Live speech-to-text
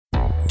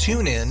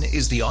TuneIn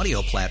is the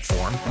audio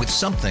platform with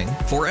something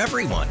for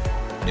everyone.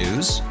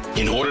 News.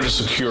 In order to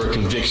secure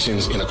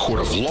convictions in a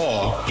court of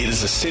law, it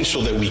is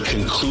essential that we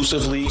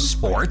conclusively.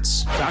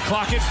 Sports. Shot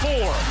clock at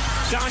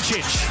 4.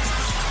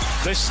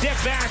 Doncic. The step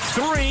back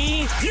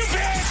 3. You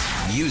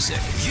bet. Music.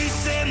 You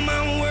set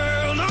my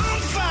world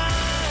on fire.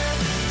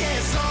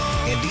 Yes,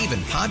 and even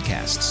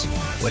podcasts.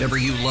 Whatever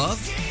you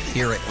love,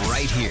 hear it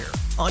right here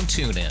on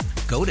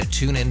TuneIn. Go to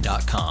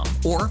TuneIn.com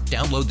or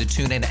download the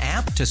TuneIn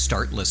app to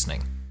start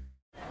listening.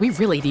 We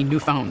really need new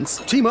phones.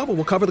 T-Mobile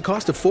will cover the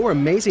cost of 4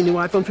 amazing new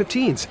iPhone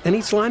 15s, and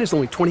each line is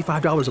only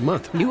 $25 a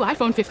month. New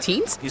iPhone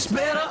 15s? it's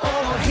better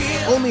over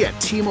here. Only at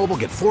T-Mobile,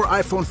 get 4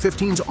 iPhone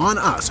 15s on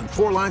us and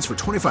 4 lines for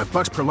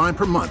 $25 per line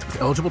per month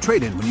with eligible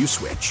trade-in when you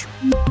switch.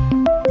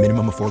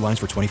 Minimum of 4 lines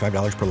for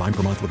 $25 per line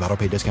per month with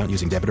autopay discount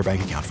using debit or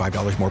bank account.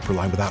 $5 more per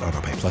line without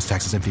autopay, plus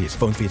taxes and fees.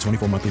 Phone fee at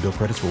 24 monthly bill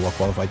credits for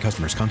well-qualified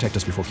customers. Contact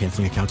us before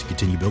canceling account to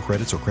continue bill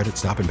credits or credit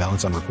stop and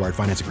balance on required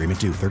finance agreement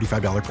due.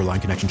 $35 per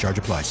line connection charge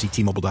applies. See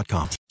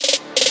T-Mobile.com.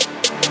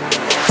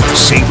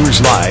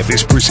 Sabres Live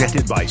is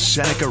presented by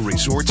Seneca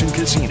Resorts and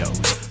Casinos.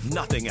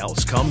 Nothing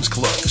else comes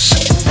close.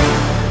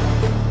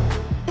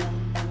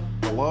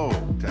 Hello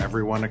to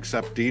everyone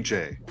except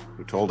DJ,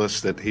 who told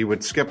us that he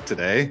would skip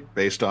today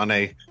based on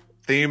a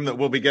theme that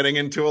we'll be getting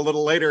into a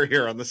little later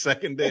here on the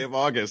second day of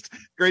August.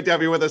 Great to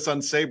have you with us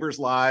on Sabres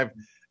Live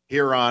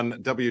here on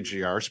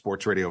WGR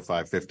Sports Radio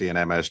 550 and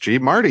MSG.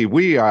 Marty,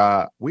 we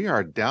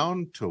are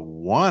down to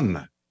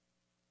 1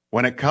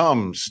 when it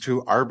comes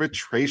to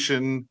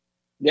arbitration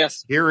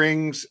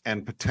hearings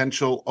and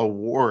potential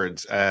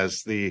awards,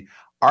 as the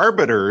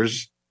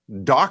arbiters'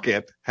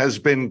 docket has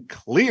been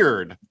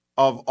cleared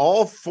of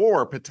all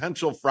 4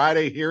 potential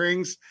Friday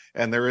hearings,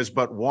 and there is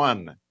but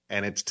 1,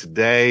 and it's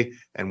today,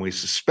 and we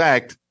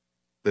suspect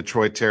that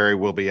Troy Terry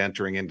will be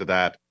entering into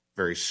that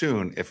very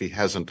soon if he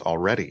hasn't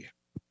already.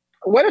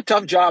 What a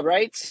tough job,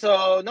 right?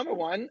 So, number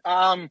one,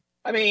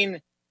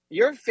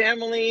 your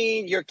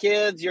family, your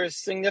kids, your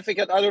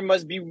significant other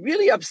must be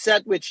really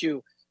upset with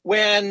you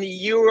when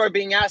you are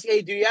being asked,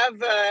 hey, do you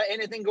have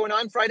anything going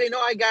on Friday? No,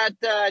 I got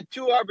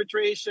 2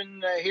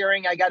 arbitration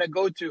hearing I got to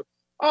go to.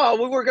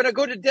 Oh, we were going to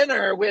go to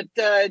dinner with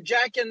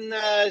Jack and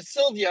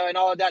Sylvia and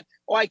all of that.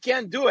 Oh, I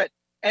can't do it.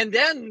 And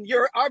then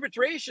your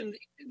arbitration,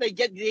 they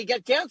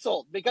get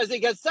canceled because they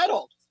get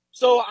settled.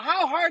 So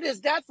how hard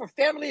is that for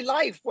family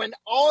life when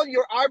all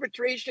your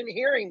arbitration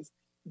hearings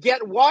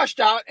get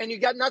washed out and you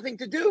got nothing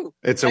to do?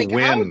 It's a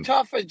win. How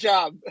tough a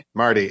job.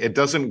 Marty, it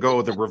doesn't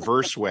go the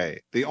reverse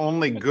way. The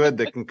only good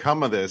that can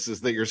come of this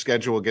is that your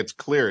schedule gets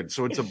cleared.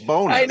 So it's a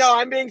bonus. I know,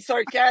 I'm being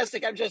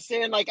sarcastic. I'm just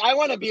saying, I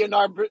want to be an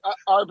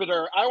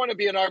arbiter. I want to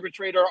be an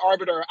arbitrator,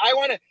 arbiter. I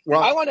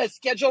want to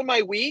schedule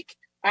my week.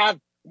 I have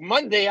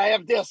Monday, I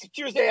have this.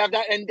 Tuesday, I have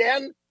that. And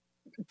then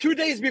 2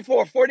 days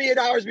before, 48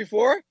 hours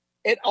before,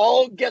 it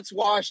all gets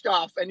washed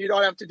off and you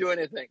don't have to do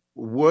anything.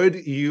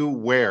 Would you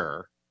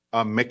wear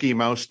a Mickey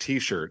Mouse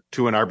t-shirt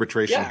to an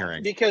arbitration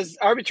hearing? Because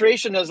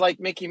arbitration is like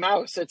Mickey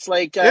Mouse. It's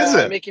like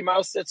a Mickey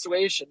Mouse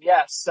situation.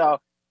 Yes. So,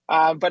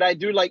 but I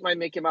do like my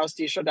Mickey Mouse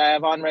t-shirt I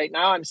have on right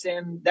now. I'm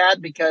saying that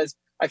because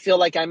I feel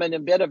like I'm in a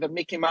bit of a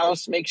Mickey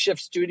Mouse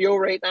makeshift studio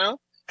right now.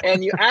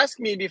 And you asked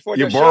me before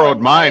the show. You borrowed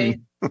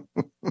mine.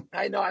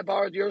 I know, I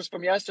borrowed yours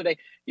from yesterday.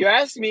 You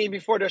asked me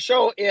before the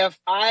show if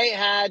I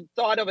had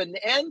thought of an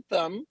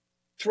anthem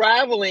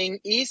traveling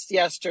east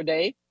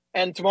yesterday,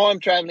 and tomorrow I'm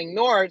traveling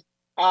north.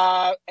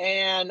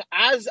 And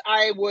as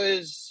I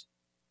was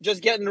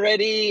just getting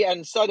ready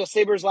and saw the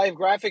Sabres Live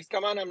graphics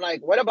come on, I'm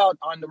like, what about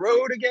On the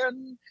Road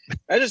Again?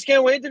 I just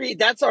can't wait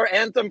that's our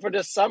anthem for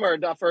this summer,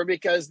 Duffer,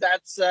 because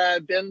that's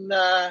been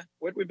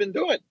what we've been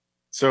doing.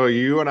 So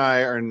you and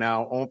I are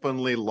now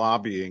openly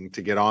lobbying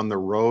to get on the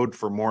road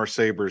for more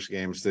Sabres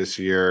games this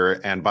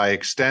year, and by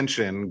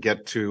extension,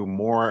 get to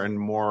more and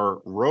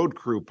more road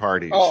crew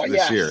parties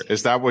this year.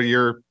 Is that what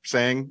you're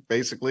saying,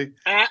 basically?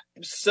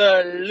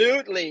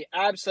 Absolutely.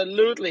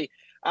 Absolutely.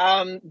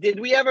 Did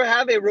we ever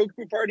have a road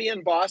crew party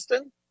in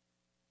Boston?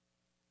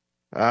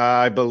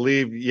 I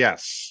believe,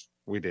 yes,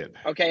 we did.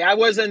 Okay, I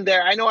wasn't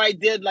there. I know I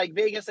did like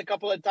Vegas a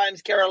couple of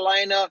times,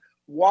 Carolina,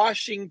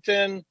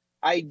 Washington,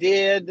 I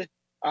did.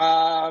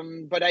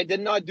 But I did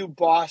not do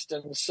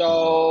Boston.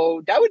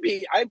 So that would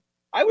be,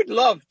 I would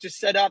love to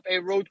set up a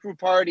road crew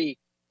party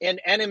in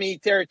enemy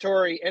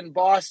territory in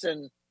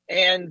Boston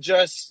and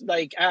just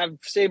like have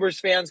Sabres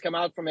fans come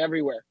out from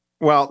everywhere.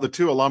 Well, the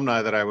 2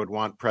 alumni that I would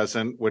want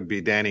present would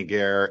be Danny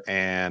Gare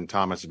and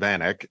Thomas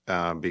Vanek,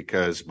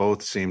 because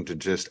both seem to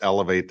just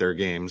elevate their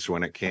games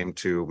when it came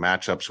to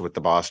matchups with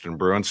the Boston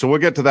Bruins. So we'll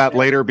get to that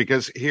later,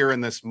 because here in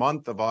this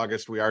month of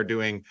August, we are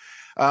doing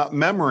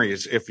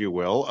memories, if you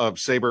will, of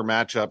Sabre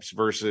matchups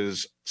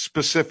versus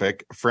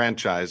specific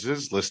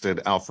franchises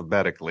listed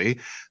alphabetically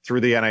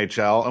through the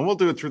NHL. And we'll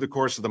do it through the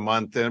course of the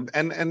month,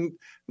 and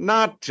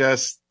not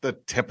just the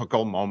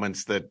typical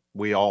moments that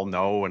we all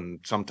know and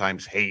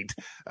sometimes hate.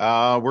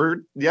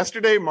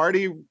 Yesterday,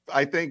 Marty,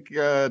 I think,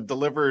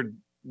 delivered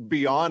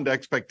beyond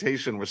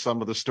expectation with some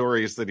of the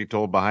stories that he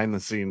told behind the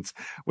scenes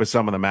with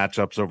some of the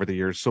matchups over the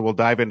years. So we'll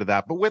dive into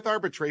that. But with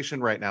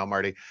arbitration right now,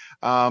 Marty,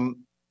 the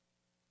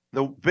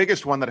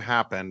biggest one that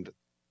happened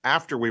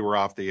after we were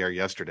off the air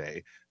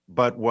yesterday,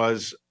 but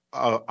was,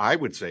 I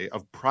would say,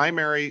 of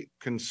primary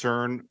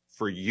concern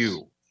for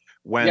you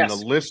when the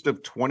list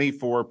of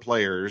 24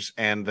 players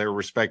and their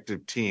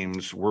respective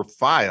teams were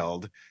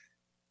filed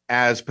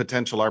as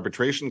potential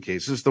arbitration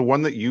cases. The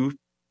one that you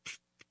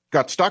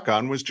got stuck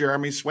on was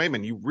Jeremy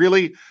Swayman. You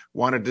really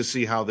wanted to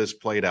see how this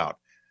played out.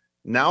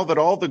 Now that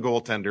all the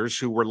goaltenders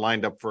who were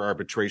lined up for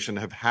arbitration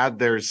have had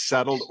theirs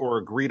settled or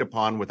agreed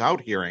upon without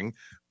hearing,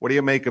 what do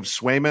you make of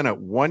Swayman at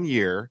 1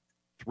 year,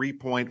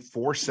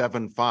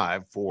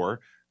 3.475 for,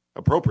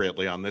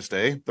 appropriately on this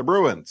day, the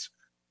Bruins?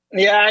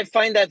 Yeah, I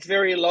find that's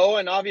very low,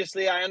 and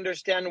obviously I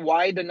understand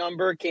why the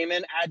number came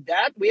in at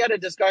that. We had a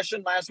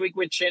discussion last week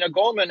with Shayna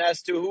Goldman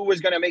as to who was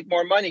going to make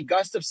more money,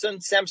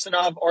 Gustafsson,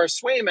 Samsonov, or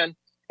Swayman.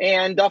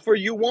 And for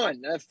you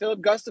won. Philip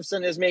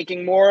Gustafsson is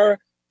making more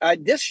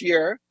this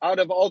year out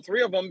of all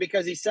three of them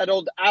because he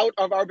settled out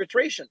of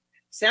arbitration.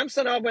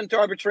 Samsonov went to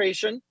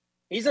arbitration.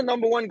 He's a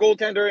number one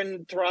goaltender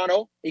in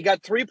Toronto. He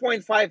got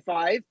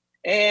 3.55.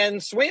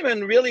 And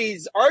Swayman, really,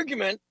 his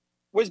argument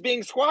was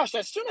being squashed.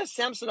 As soon as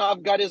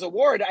Samsonov got his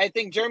award, I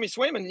think Jeremy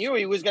Swayman knew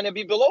he was going to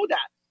be below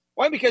that.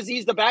 Why? Because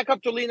he's the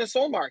backup to Linus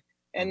Ullmark.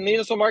 And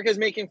Linus Ullmark is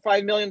making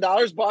 $5 million.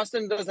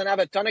 Boston doesn't have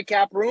a ton of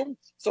cap room,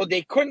 so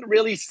they couldn't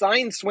really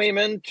sign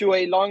Swayman to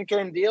a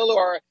long-term deal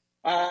or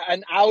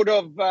an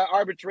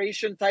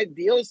out-of-arbitration type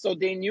deal. So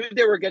they knew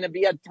they were going to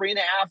be at 3.5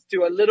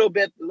 to a little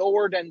bit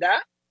lower than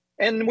that,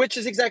 and which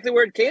is exactly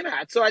where it came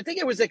at. So I think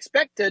it was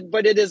expected,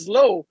 but it is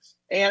low.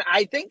 And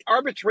I think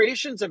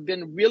arbitrations have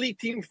been really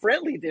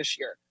team-friendly this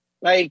year,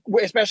 like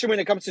especially when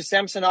it comes to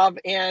Samsonov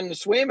and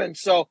Swayman.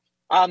 So,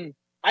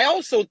 I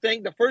also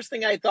think the first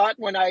thing I thought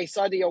when I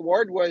saw the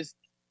award was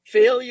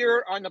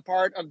failure on the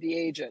part of the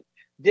agent.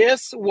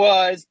 This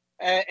was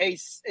a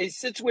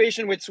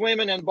situation with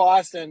Swayman and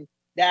Boston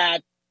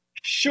that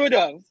should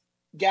have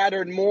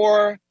gathered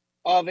more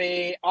of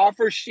a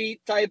offer sheet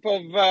type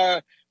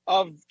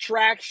of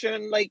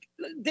traction. Like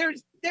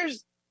there's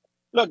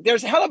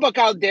Hellebuck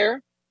out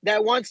there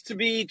that wants to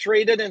be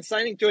traded and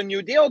signing to a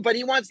new deal, but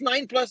he wants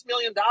 $9+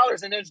 million.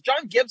 And there's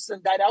John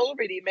Gibson that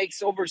already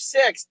makes over $6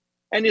 million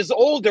and is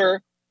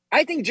older.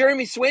 I think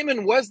Jeremy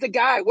Swayman was the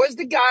guy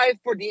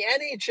for the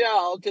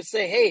NHL to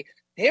say, hey,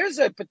 here's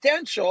a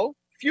potential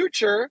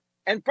future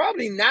and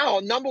probably now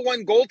number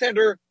one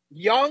goaltender,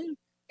 young,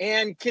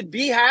 and could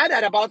be had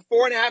at about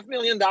 $4.5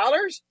 million.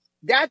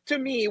 That to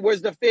me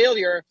was the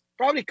failure.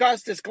 Probably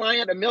cost his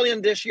client $1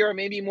 million this year,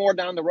 maybe more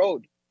down the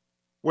road.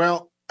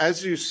 Well,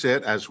 as we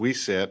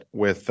sit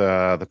with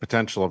the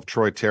potential of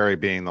Troy Terry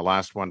being the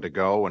last one to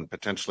go and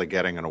potentially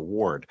getting an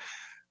award,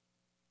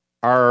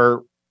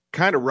 our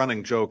kind of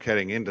running joke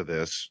heading into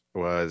this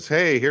was,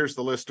 hey, here's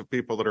the list of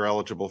people that are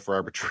eligible for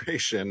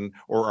arbitration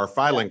or are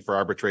filing for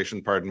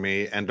arbitration,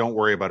 and don't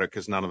worry about it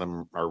because none of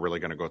them are really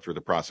going to go through the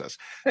process.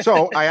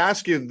 So I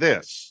ask you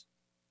this,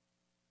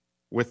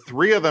 with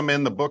 3 of them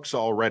in the books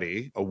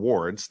already,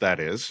 awards, that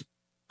is,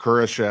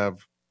 Kurashev,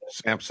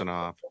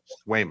 Samsonov,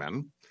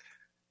 Swayman,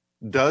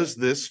 does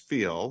this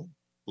feel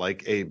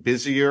like a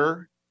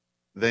busier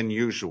than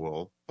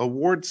usual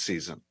award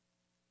season?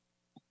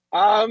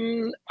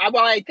 Well,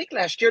 I think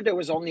last year there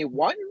was only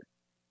one.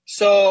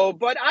 So,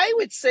 but I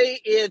would say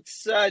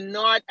it's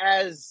not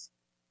as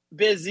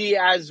busy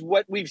as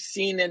what we've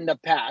seen in the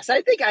past.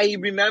 I think I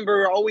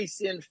remember always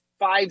seeing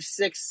 5,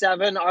 6,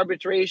 7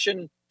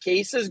 arbitration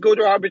cases go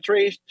to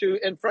arbitration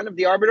in front of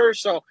the arbiter.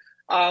 So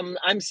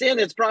I'm saying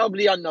it's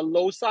probably on the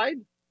low side.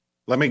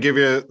 Let me give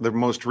you the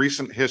most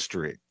recent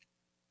history.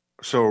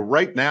 So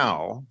right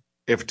now,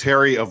 if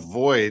Terry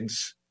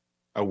avoids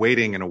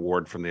awaiting an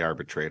award from the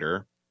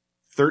arbitrator,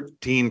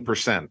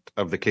 13%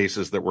 of the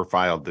cases that were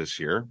filed this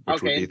year,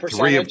 which would be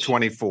 3 of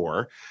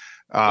 24,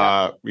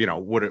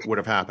 would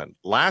have happened.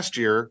 Last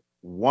year,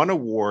 1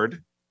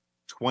 award,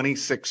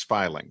 26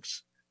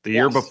 filings. The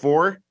year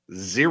before,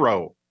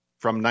 0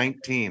 from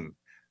 19.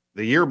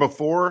 The year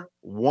before,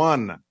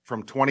 1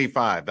 from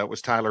 25. That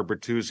was Tyler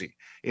Bertuzzi.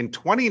 In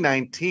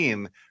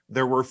 2019,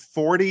 there were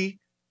 40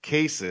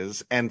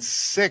 cases and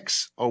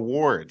 6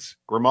 awards.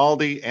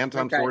 Grimaldi,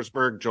 Anton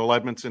Forsberg, Joel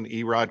Edmondson,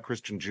 Erod,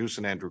 Christian Juice,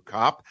 and Andrew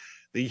Kopp.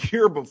 The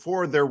year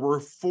before, there were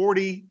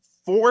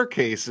 44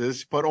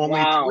 cases, but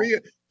only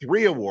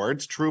three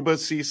awards, Trouba,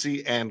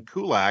 Ceci, and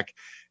Kulak.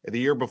 The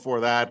year before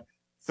that,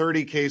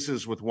 30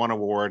 cases with 1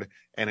 award.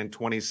 And in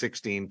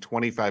 2016,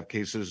 25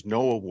 cases,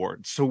 no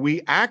awards. So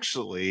we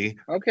actually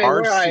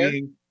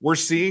we're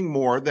seeing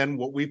more than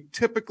what we've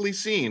typically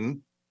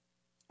seen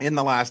in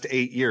the last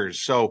 8 years.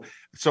 So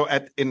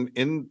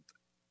in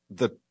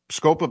the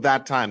scope of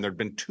that time, there'd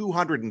been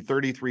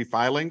 233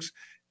 filings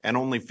and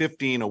only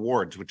 15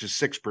 awards, which is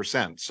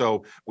 6%.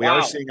 So we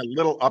are seeing a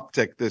little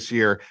uptick this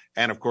year.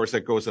 And of course,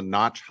 that goes a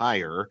notch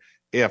higher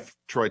if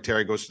Troy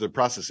Terry goes through the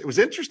process. It was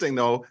interesting,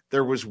 though.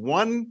 There was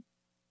one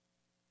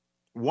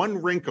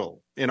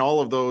wrinkle in all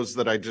of those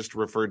that I just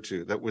referred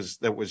to that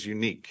was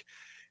unique.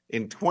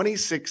 In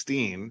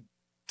 2016,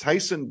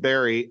 Tyson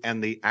Barrie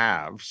and the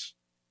Avs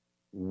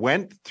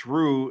went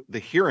through the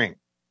hearing.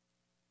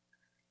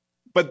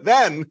 But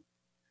then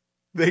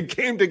they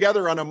came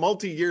together on a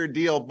multi-year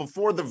deal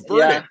before the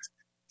verdict.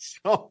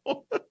 Yeah. So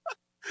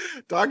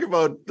talk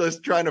about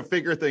just trying to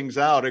figure things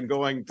out and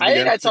going to I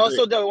think that's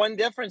also the one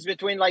difference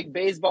between like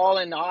baseball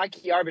and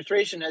hockey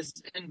arbitration. As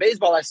in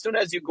baseball, as soon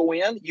as you go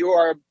in,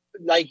 you're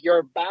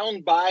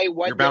bound by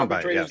what the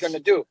arbitrator is going to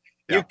do.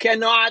 Yeah. You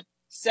cannot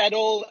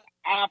settle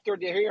after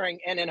the hearing.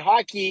 And in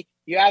hockey,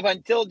 you have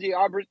until the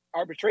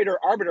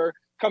arbiter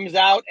comes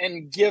out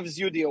and gives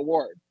you the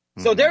award.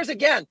 Mm-hmm. So there's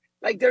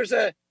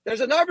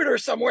an arbiter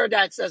somewhere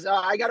that says,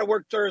 I got to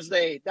work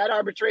Thursday. That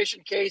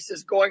arbitration case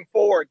is going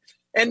forward.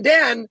 And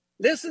then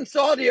listens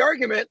to all the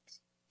argument,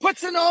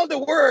 puts in all the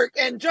work,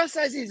 and just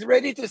as he's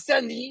ready to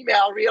send the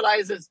email,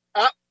 realizes,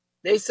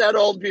 they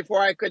settled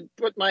before I could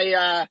put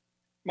my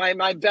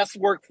my best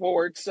work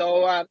forward.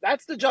 So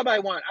that's the job I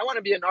want. I want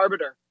to be an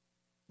arbiter.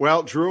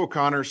 Well, Drew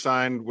O'Connor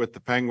signed with the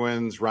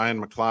Penguins.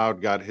 Ryan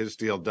McLeod got his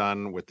deal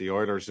done with the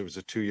Oilers. It was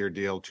a 2-year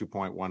deal,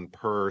 2.1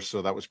 per.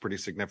 So that was pretty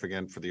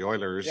significant for the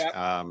Oilers.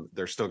 Yep.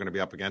 They're still going to be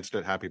up against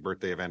it. Happy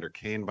birthday, Evander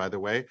Kane, by the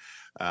way,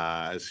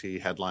 as he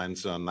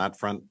headlines on that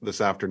front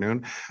this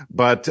afternoon.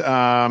 But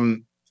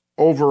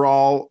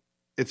overall,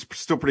 it's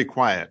still pretty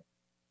quiet.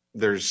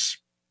 There's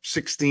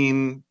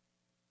 16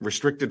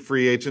 restricted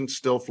free agents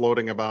still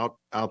floating about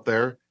out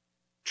there.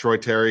 Troy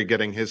Terry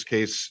getting his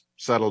case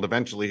settled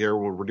eventually here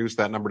will reduce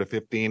that number to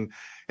 15.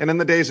 And in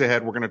the days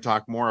ahead, we're going to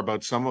talk more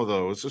about some of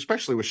those,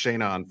 especially with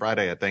Shayna on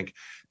Friday, I think,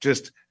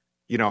 just,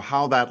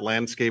 how that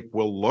landscape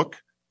will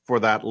look for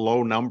that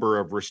low number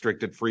of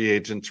restricted free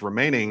agents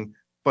remaining.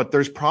 But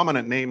there's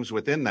prominent names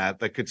within that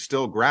could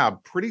still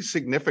grab pretty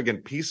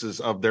significant pieces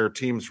of their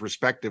team's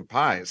respective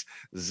pies.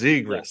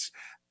 Zegras,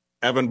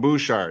 Evan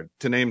Bouchard,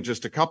 to name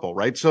just a couple,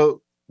 right?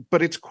 So,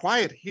 but it's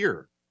quiet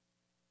here.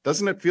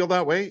 Doesn't it feel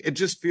that way? It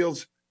just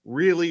feels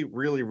really,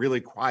 really,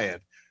 really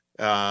quiet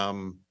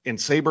in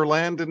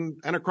Saberland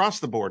and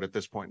across the board at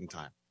this point in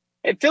time.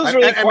 It feels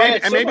really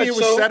quiet. And maybe it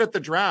was set at the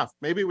draft.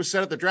 Maybe it was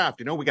set at the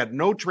draft. We got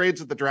no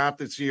trades at the draft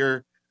this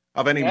year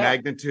of any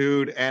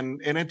magnitude. And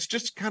it's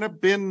just kind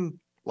of been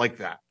like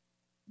that.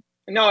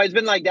 No, it's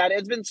been like that.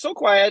 It's been so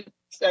quiet,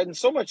 and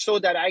so much so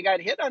that I got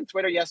hit on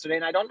Twitter yesterday,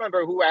 and I don't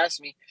remember who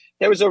asked me.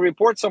 There was a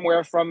report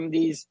somewhere from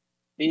these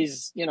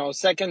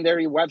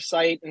secondary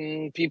website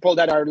and people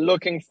that are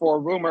looking for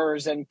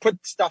rumors and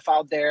put stuff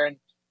out there. And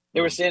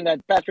they were saying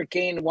that Patrick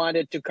Kane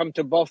wanted to come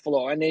to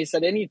Buffalo, and they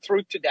said any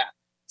truth to that.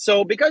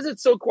 So because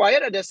it's so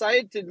quiet, I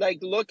decided to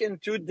look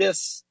into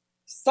this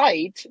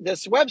site,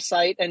 this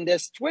website, and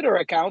this Twitter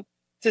account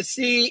to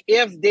see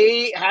if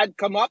they had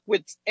come up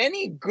with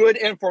any good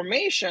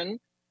information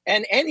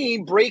and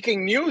any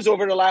breaking news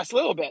over the last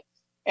little bit.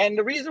 And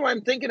the reason why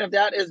I'm thinking of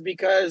that is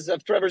because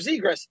of Trevor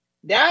Zegras.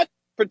 That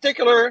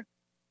particular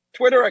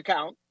Twitter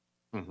account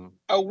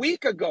a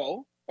week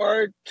ago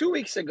or 2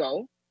 weeks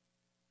ago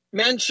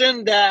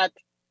mentioned that,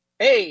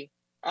 hey,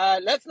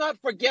 let's not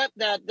forget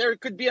that there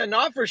could be an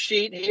offer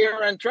sheet here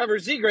on Trevor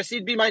Zegras.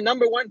 He'd be my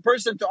number one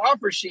person to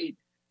offer sheet.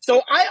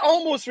 So I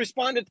almost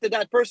responded to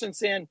that person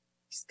saying,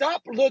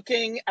 stop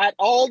looking at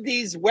all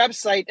these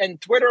website and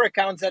Twitter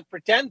accounts that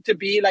pretend to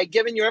be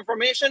giving you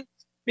information,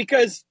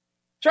 because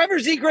Trevor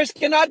Zegras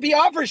cannot be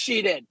offer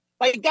sheeted.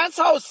 That's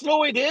how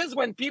slow it is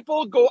when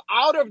people go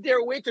out of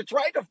their way to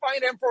try to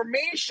find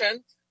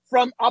information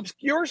from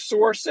obscure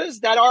sources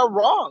that are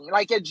wrong.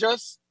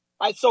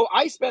 So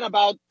I spent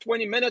about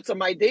 20 minutes of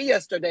my day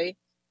yesterday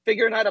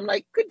figuring out, I'm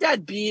like, could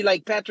that be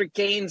Patrick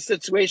Kane's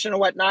situation or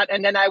whatnot?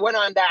 And then I went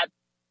on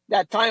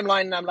that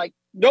timeline and I'm like,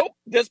 nope,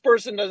 this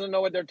person doesn't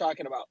know what they're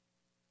talking about.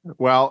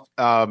 Well,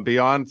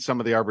 beyond some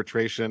of the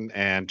arbitration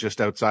and just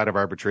outside of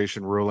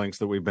arbitration rulings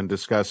that we've been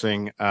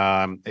discussing,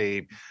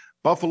 a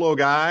Buffalo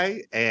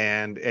guy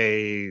and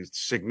a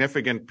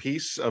significant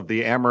piece of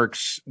the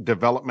Amerks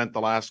development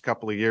the last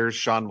couple of years,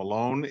 Sean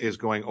Malone, is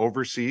going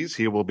overseas.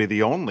 He will be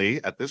the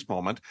only, at this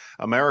moment,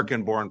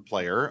 American-born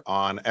player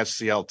on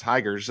SCL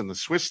Tigers in the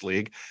Swiss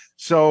League.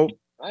 So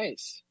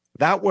nice.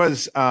 That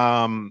was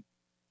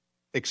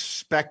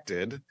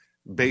expected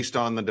based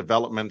on the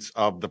developments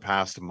of the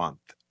past month.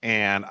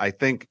 And I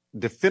think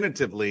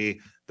definitively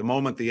the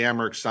moment the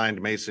Amerks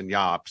signed Mason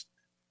Jobst,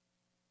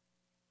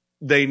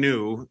 they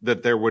knew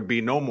that there would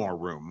be no more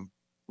room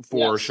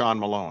for Sean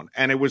Malone.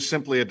 And it was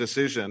simply a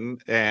decision.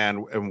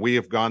 And we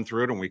have gone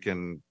through it, and we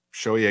can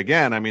show you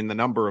again. I mean, the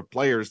number of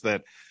players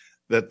that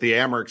the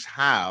Amerks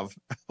have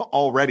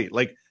already,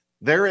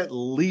 they're at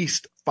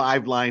least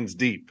 5 lines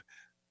deep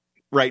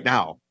right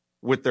now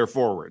with their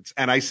forwards.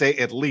 And I say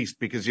at least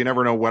because you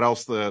never know what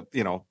else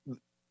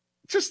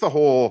just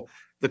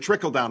the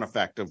trickle down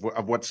effect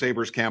of what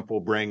Sabres camp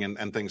will bring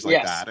and things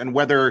like that. And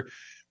whether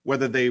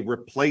they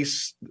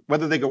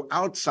go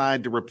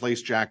outside to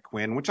replace Jack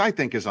Quinn, which I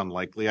think is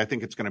unlikely. I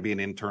think it's going to be an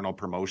internal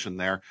promotion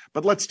there.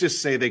 But let's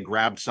just say they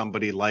grabbed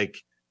somebody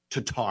like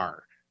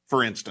Tatar,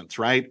 for instance,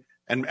 right?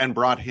 And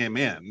brought him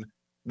in.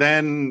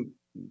 Then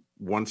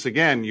once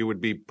again, you would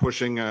be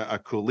pushing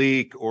a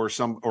Kulik or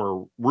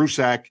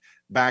Rusak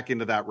back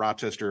into that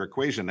Rochester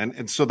equation.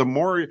 And so the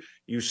more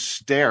you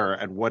stare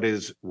at what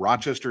is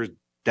Rochester's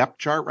depth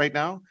chart right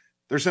now,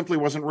 there simply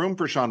wasn't room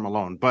for Sean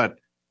Malone. But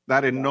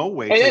that in no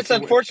way. And it's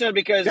unfortunate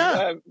because,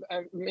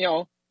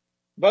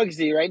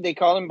 Bugsy, right? They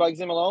call him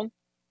Bugsy Malone.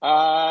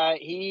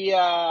 He's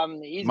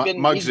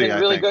been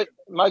really good.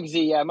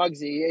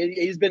 Muggsy.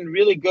 He's been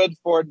really good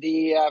for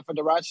the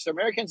Rochester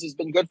Americans. He's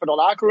been good for the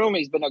locker room.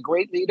 He's been a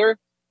great leader.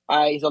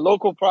 He's a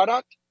local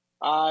product.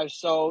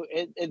 So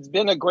it's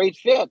been a great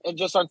fit. It's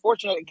just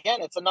unfortunate.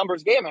 Again, it's a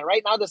numbers game. And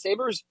right now the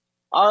Sabres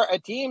are a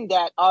team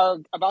that are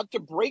about to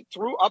break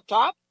through up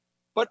top,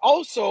 but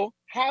also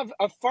have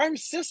a farm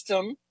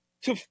system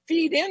to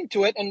feed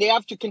into it, and they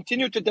have to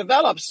continue to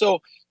develop.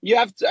 So you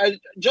have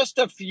just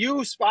a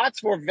few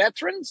spots for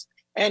veterans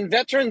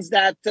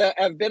that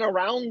have been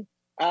around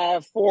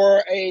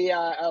for a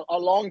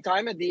long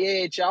time at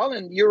the AHL,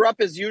 and Europe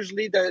is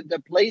usually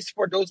the place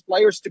for those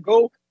players to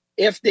go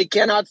if they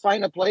cannot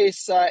find a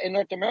place in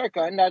North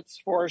America. And that's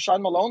for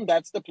Sean Malone.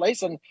 That's the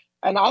place. And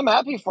I'm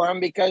happy for him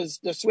because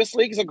the Swiss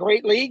League is a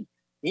great league.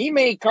 He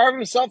may carve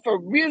himself a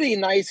really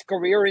nice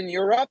career in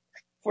Europe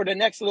for the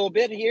next little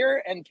bit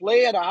here and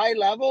play at a high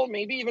level,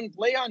 maybe even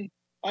play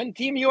on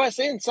Team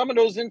USA in some of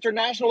those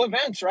international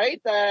events,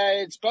 right?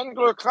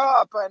 Spengler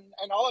Cup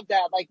and all of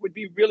that, would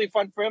be really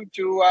fun for him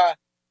to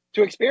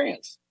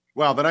experience.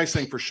 Well, the nice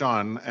thing for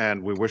Sean,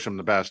 and we wish him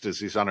the best, is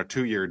he's on a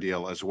 2-year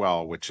deal as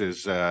well, which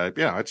is,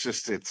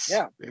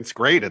 it's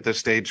great at this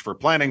stage for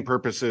planning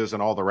purposes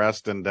and all the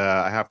rest. And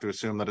I have to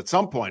assume that at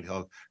some point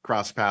he'll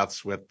cross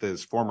paths with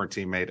his former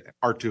teammate,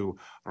 Arttu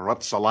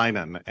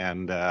Ruotsalainen,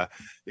 and,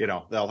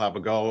 they'll have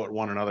a go at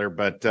one another.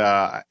 But,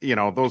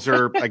 those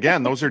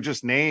are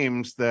just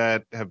names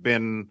that have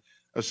been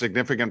a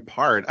significant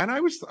part. And I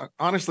was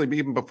honestly,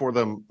 even before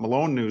the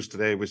Malone news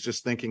today, was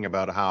just thinking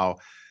about how,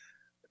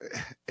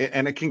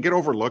 and it can get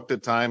overlooked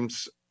at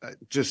times,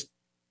 just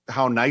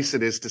how nice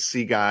it is to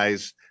see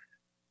guys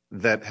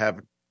that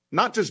have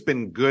not just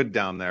been good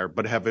down there,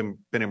 but have been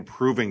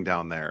improving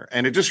down there.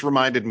 And it just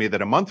reminded me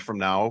that a month from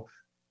now,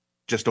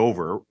 just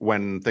over,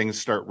 when things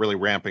start really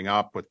ramping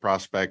up with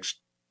Prospects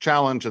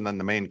Challenge and then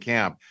the main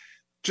camp,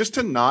 just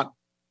to not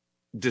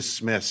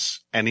dismiss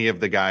any of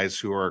the guys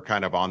who are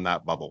kind of on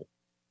that bubble.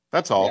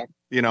 That's all.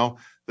 Yeah.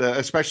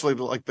 Especially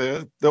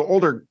the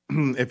older,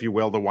 if you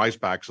will, the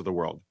Weisbachs of the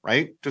world,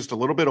 right? Just a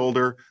little bit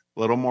older, a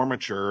little more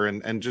mature,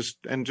 and just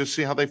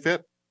see how they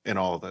fit in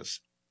all of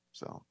this.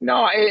 So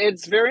no,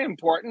 it's very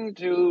important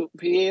to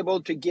be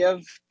able to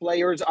give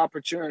players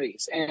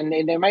opportunities, and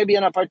there might be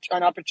an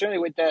opportunity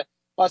with the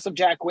loss of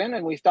Jack Quinn,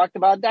 and we've talked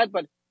about that.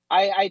 But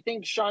I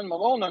think Sean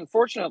Malone,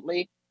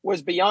 unfortunately,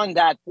 was beyond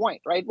that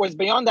point, right? Was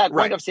beyond that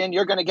point of saying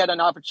you're going to get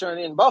an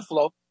opportunity in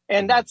Buffalo.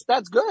 And that's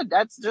good.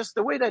 That's just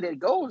the way that it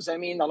goes. I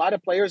mean, a lot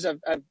of players have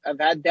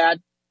had that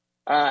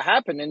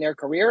happen in their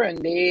career, and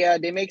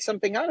they make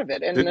something out of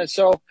it. And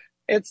so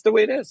it's the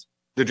way it is.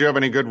 Did you have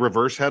any good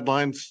reverse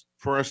headlines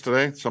for us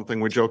today?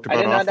 Something we joked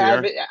about off the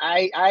air?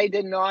 I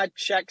did not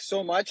check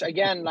so much.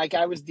 Again,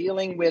 I was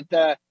dealing with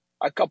a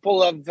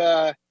couple of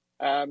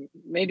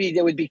maybe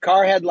there would be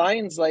car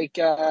headlines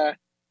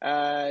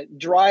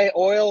dry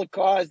oil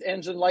caused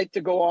engine light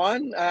to go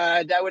on.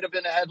 That would have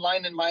been a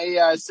headline in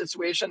my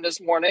situation this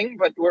morning,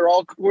 but we're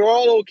all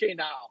okay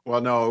now.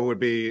 Well, no, it would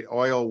be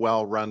oil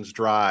well runs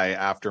dry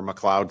after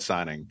McLeod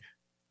signing,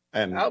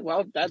 and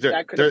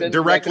that could have been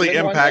directly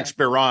impacts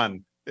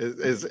Biron.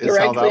 Is directly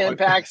how that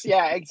impacts?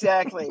 Yeah,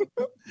 exactly.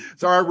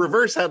 So our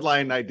reverse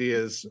headline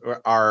ideas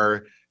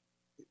are: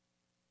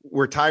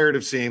 we're tired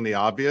of seeing the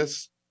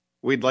obvious.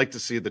 We'd like to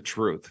see the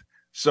truth.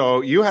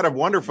 So you had a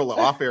wonderful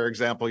off-air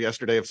example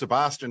yesterday of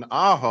Sebastian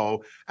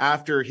Aho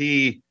after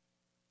he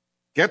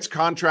gets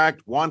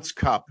contract, wants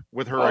cup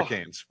with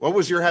Hurricanes. What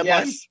was your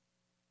headline?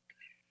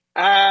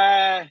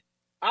 Yes.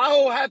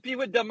 Aho happy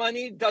with the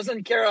money,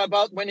 doesn't care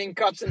about winning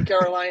cups in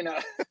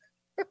Carolina.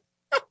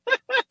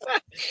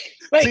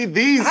 See,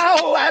 these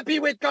Aho happy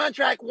with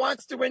contract,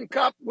 wants to win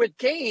cup with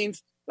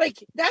Canes.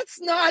 That's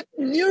not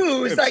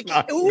news.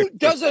 Who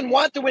doesn't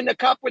want to win the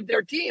cup with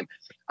their team?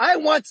 I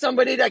want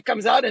somebody that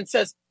comes out and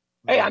says,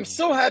 hey, I'm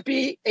so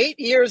happy. 8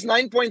 years,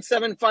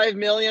 $9.75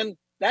 million.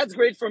 That's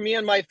great for me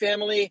and my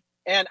family.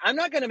 And I'm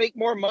not going to make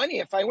more money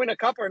if I win a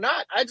cup or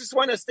not. I just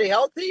want to stay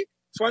healthy.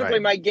 Just want to play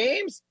my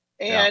games.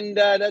 And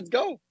let's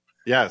go.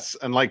 Yes.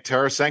 And like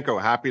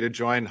Tarasenko, happy to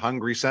join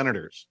Hungry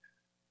Senators.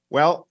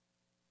 Well,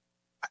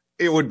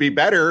 it would be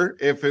better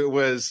if it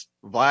was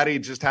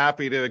Vladdy just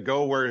happy to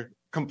go where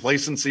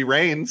complacency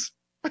reigns.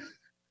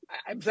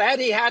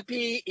 Vladdy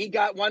happy he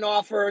got one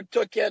offer,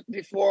 took it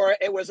before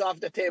it was off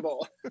the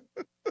table.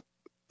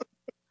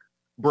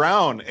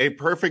 Brown, a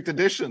perfect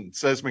addition,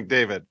 says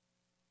McDavid.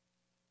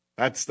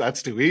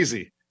 That's too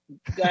easy.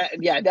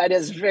 That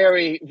is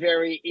very,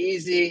 very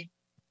easy.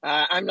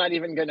 I'm not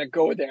even going to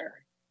go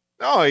there.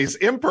 No, he's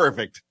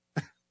imperfect.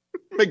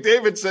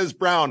 McDavid says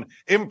Brown,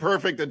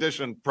 imperfect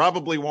addition,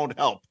 probably won't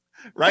help.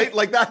 Right?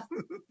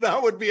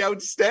 That would be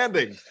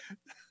outstanding.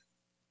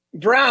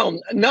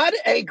 Brown, not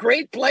a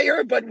great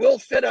player, but will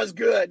fit us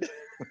good.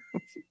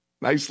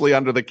 Nicely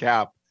under the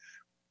cap.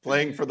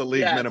 Playing for the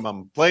league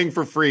minimum, playing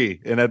for free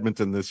in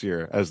Edmonton this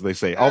year, as they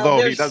say. Although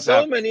there's he does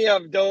so many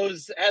of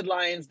those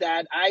headlines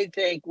that I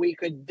think we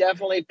could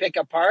definitely pick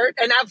apart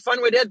and have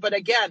fun with it. But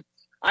again,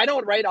 I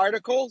don't write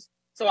articles,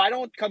 so I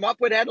don't come up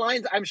with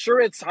headlines. I'm sure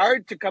it's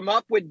hard to come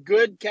up with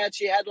good,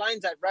 catchy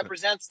headlines that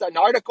represents an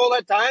article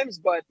at times.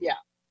 But yeah,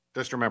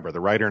 just remember, the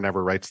writer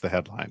never writes the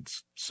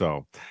headlines.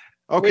 So,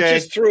 okay, which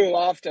is true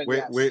often.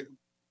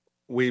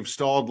 We've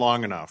stalled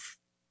long enough.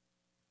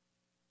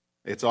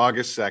 It's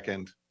August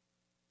 2nd.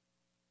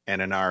 And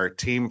in our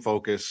team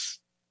focus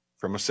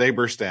from a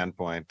Sabre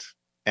standpoint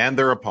and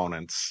their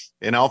opponents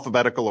in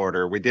alphabetical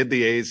order, we did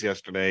the A's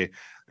yesterday.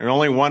 There's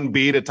only one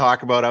B to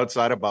talk about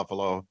outside of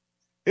Buffalo.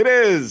 It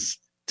is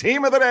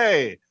team of the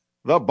day,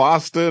 the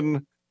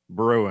Boston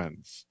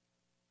Bruins.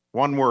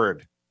 One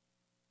word.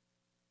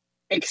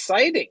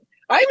 Exciting.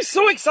 I'm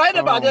so excited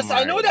about this.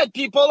 I know that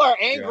people are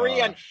angry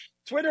and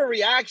Twitter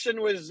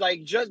reaction was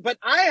like but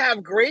I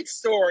have great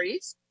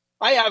stories.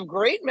 I have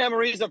great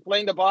memories of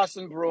playing the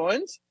Boston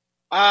Bruins.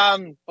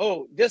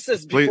 This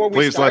is before we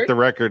please start. Let the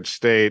record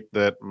state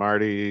that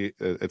Marty,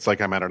 it's like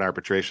I'm at an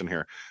arbitration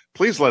here.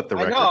 Please let the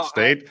record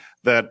state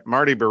that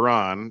Marty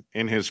Biron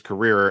in his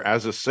career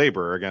as a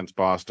Sabre against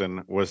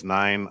Boston was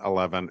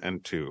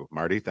 9-11-2.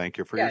 Marty, thank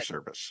you for your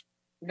service.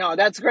 No,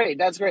 that's great.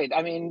 That's great.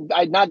 I mean,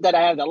 not that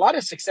I had a lot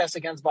of success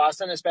against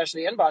Boston,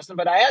 especially in Boston,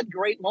 but I had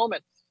great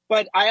moments.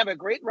 But I have a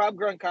great Rob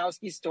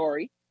Gronkowski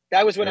story.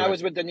 That was when I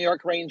was with the New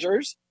York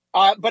Rangers.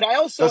 But I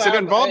also does it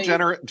involve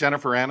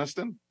Jennifer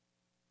Aniston?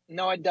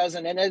 No, it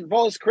doesn't. And it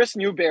involves Chris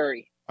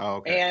Newberry. Oh,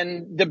 okay.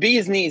 And the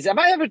bee's knees. Have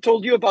I ever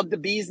told you about the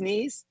bee's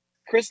knees?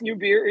 Chris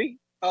Newberry?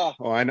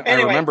 I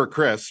remember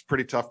Chris.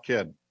 Pretty tough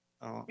kid.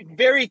 Oh.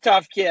 Very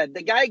tough kid.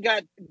 The guy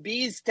got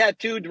bees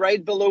tattooed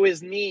right below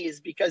his knees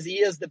because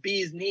he is the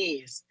bee's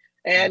knees.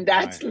 And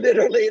that's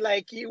literally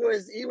like he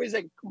was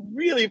a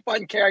really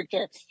fun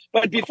character.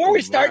 But before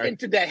we start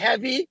into the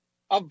heavy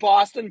of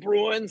Boston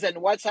Bruins and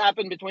what's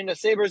happened between the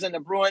Sabres and the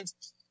Bruins,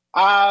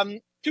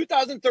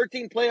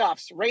 2013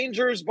 playoffs,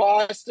 Rangers,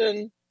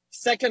 Boston,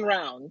 second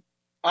round.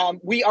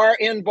 We are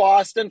in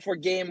Boston for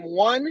game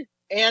 1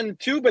 and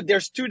 2, but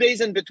there's 2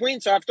 days in between.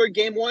 So after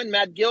game 1,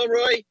 Matt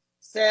Gilroy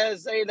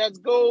says, hey, let's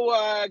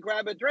go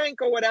grab a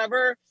drink or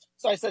whatever.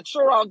 So I said,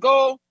 sure, I'll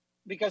go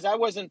because I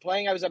wasn't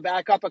playing. I was a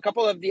backup. A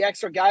couple of the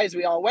extra guys,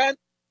 we all went.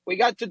 We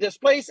got to this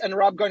place and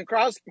Rob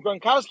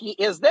Gronkowski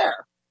is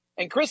there.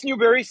 And Chris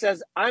Newberry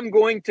says, I'm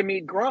going to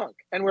meet Gronk.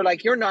 And we're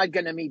like, you're not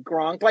going to meet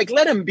Gronk. Like,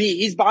 let him be.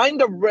 He's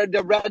behind the red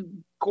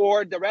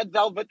cord, the red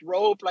velvet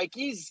rope. Like,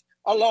 he's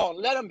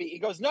alone. Let him be. He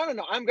goes, no.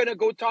 I'm going to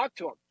go talk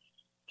to him.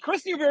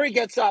 Chris Newberry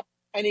gets up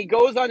and he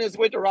goes on his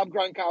way to Rob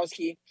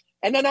Gronkowski.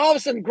 And then all of a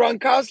sudden,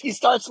 Gronkowski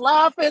starts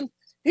laughing.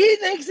 He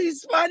thinks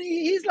he's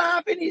funny. He's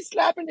laughing. He's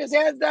slapping his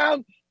hands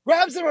down,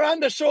 grabs him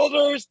around the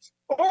shoulders,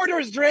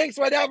 orders drinks,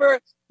 whatever.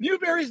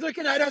 Newberry's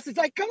looking at us. It's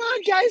like, come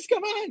on, guys,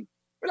 come on.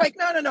 We're like,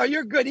 no,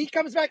 you're good. He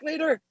comes back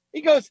later.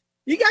 He goes,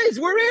 you guys,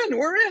 we're in.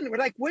 We're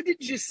like, what did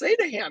you say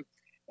to him?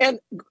 And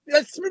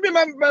let's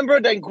remember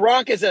that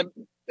Gronk is a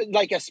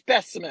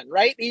specimen,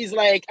 right? He's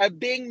like a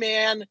big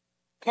man,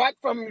 cut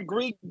from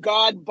Greek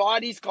god,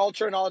 body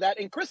sculpture and all that.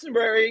 And Chris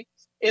Newberry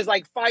is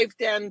like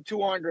 5'10",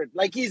 200.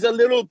 Like he's a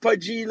little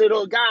pudgy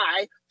little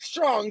guy,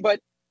 strong. But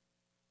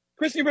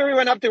Chris Newberry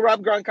went up to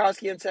Rob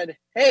Gronkowski and said,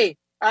 hey,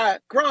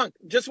 Gronk,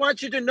 just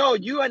want you to know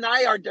you and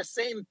I are the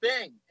same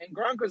thing. And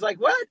Gronk was like,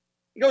 what?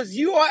 He goes,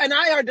 you and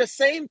I are the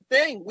same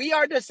thing. We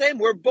are the same.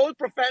 We're both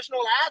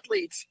professional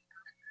athletes.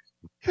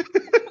 And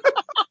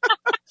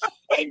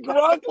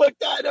Gronk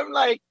looked at him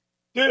like,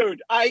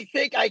 dude, I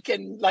think I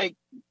can like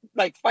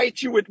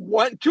fight you with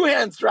 2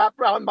 hands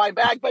wrapped around my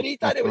back. But he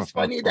thought it was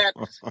funny that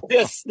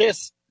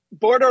this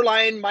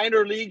borderline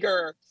minor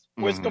leaguer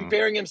was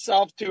comparing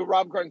himself to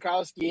Rob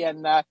Gronkowski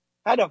and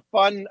had a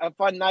fun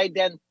night.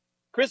 Then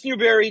Chris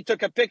Newberry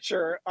took a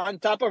picture on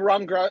top of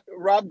Rob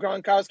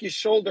Gronkowski's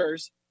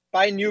shoulders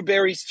by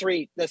Newberry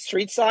Street, the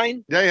street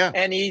sign. Yeah.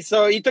 And he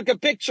took a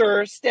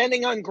picture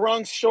standing on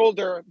Gronk's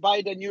shoulder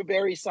by the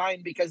Newberry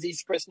sign because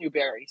he's Chris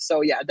Newberry.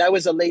 So yeah, that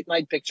was a late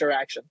night picture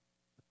action.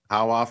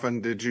 How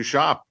often did you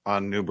shop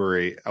on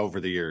Newberry over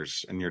the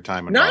years in your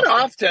time in Not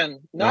Boston?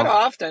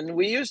 often.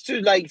 We used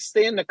to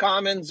stay in the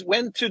Commons,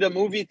 went to the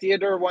movie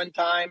theater one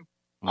time.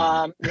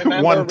 One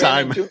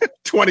time,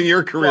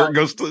 20-year career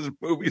goes to the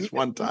movies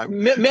one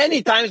time.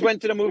 Many times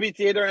went to the movie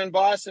theater in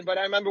Boston, but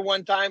I remember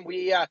one time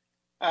we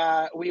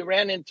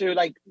ran into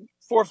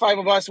 4 or 5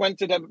 of us went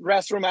to the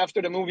restroom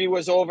after the movie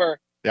was over.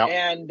 Yep.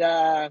 And,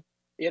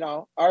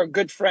 our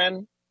good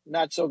friend,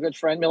 not so good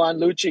friend, Milan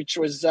Lucic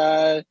was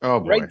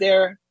right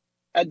there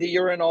at the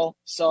urinal.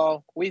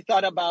 So we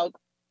thought about,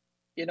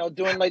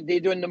 doing like they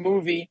do in the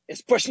movie,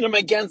 is pushing him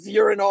against the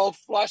urinal,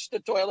 flush the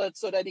toilet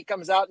so that he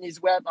comes out and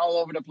he's wet all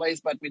over the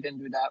place. But we didn't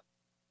do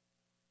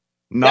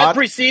that. That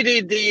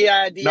preceded the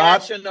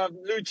action of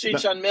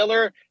Lucic on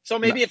Miller. So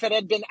maybe if it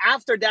had been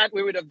after that,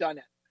 we would have done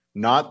it.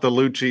 not the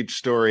Lucic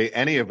story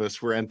any of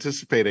us were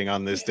anticipating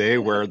on this day,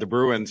 where the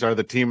Bruins are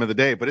the team of the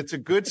day, but it's a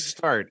good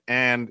start.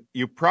 And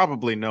you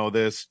probably know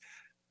this.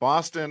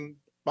 Buffalo,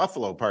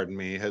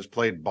 has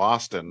played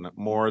Boston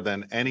more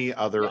than any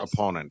other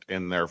opponent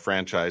in their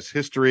franchise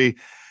history.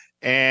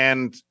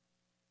 And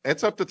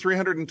it's up to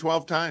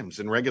 312 times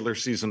in regular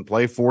season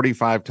play,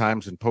 45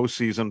 times in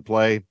postseason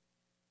play.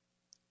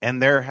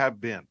 And there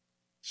have been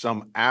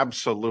some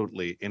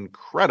absolutely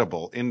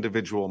incredible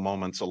individual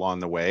moments along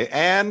the way,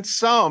 and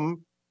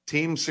some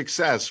team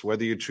success,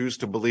 whether you choose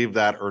to believe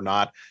that or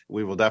not.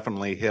 We will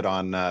definitely hit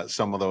on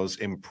some of those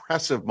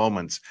impressive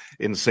moments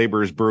in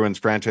Sabres Bruins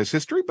franchise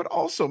history, but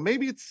also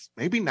maybe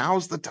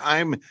now's the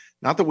time,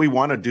 not that we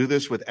want to do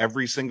this with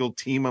every single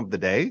team of the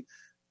day,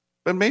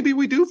 but maybe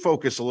we do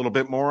focus a little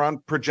bit more on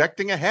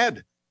projecting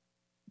ahead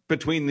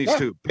between these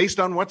two, based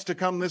on what's to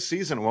come this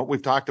season and what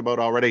we've talked about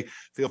already.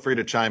 Feel free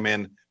to chime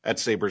in at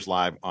Sabres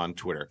Live on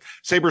Twitter.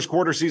 Sabres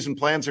quarter season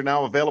plans are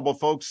now available,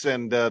 folks,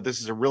 and this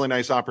is a really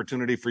nice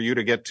opportunity for you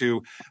to get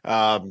to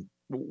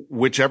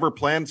whichever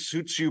plan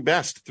suits you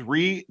best.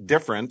 3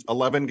 different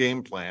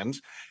 11-game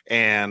plans,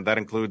 and that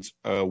includes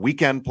a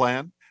weekend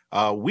plan,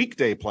 a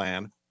weekday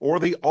plan, or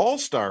the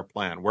all-star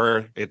plan,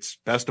 where it's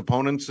best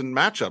opponents and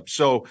matchups.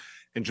 So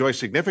enjoy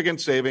significant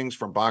savings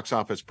from box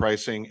office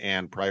pricing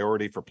and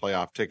priority for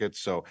playoff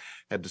tickets. So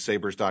head to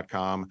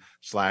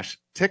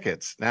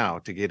sabres.com/tickets now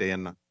to get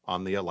in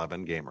on the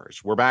 11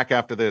 gamers. We're back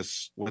after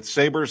this with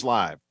Sabres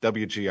Live,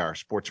 WGR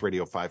Sports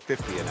Radio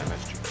 550 and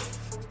MSG.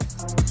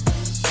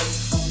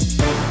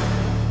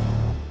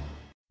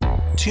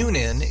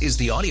 TuneIn is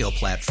the audio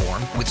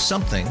platform with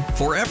something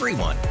for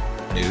everyone.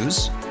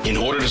 News. In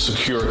order to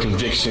secure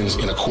convictions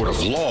in a court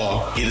of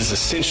law, it is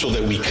essential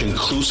that we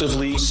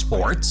conclusively.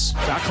 Sports.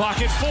 Shot clock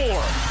at 4.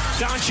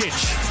 Doncic.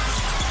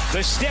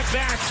 The step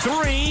back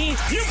 3.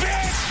 You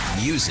bet.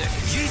 Music.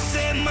 You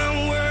set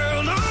my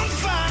world on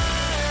fire.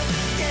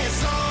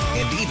 Yes,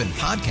 and even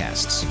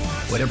podcasts.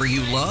 Whatever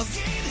you love,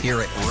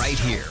 hear it right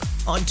here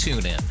on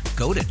TuneIn.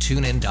 Go to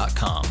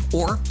TuneIn.com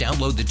or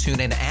download the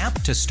TuneIn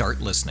app to start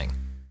listening.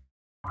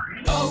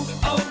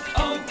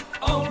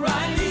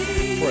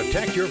 O'Reilly.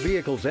 Protect your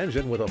vehicle's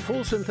engine with a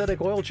full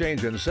synthetic oil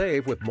change and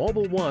save with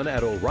Mobile One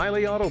at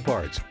O'Reilly Auto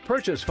Parts.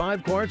 Purchase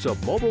 5 quarts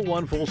of Mobile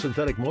One full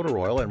synthetic motor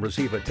oil and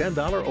receive a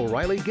 $10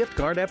 O'Reilly gift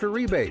card after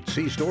rebate.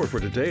 See store for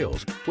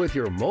details. With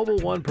your Mobile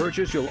One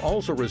purchase, you'll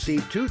also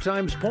receive 2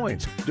 times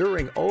points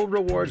during O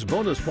Rewards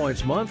Bonus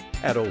Points Month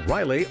at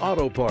O'Reilly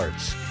Auto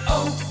Parts.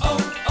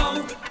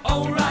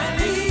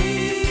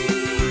 O'Reilly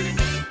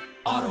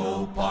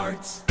Auto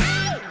Parts.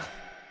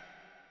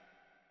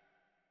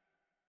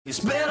 It's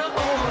better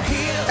over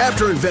here.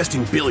 After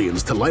investing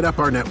billions to light up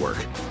our network,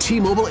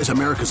 T-Mobile is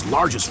America's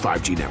largest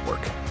 5G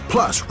network.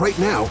 Plus, right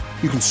now,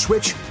 you can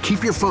switch,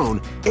 keep your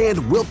phone,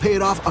 and we'll pay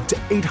it off up to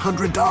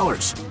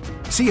 $800.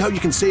 See how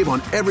you can save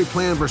on every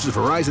plan versus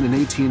Verizon and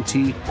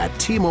AT&T at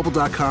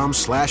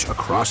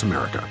T-Mobile.com/across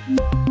America.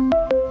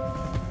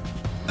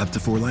 Up to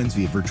 4 lines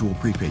via virtual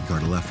prepaid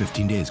card. Allow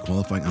 15 days.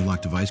 Qualifying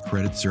unlocked device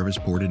credit service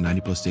ported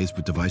 90+ days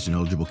with device and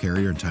eligible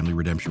carrier and timely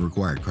redemption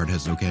required. Card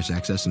has no cash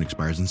access and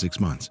expires in 6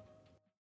 months.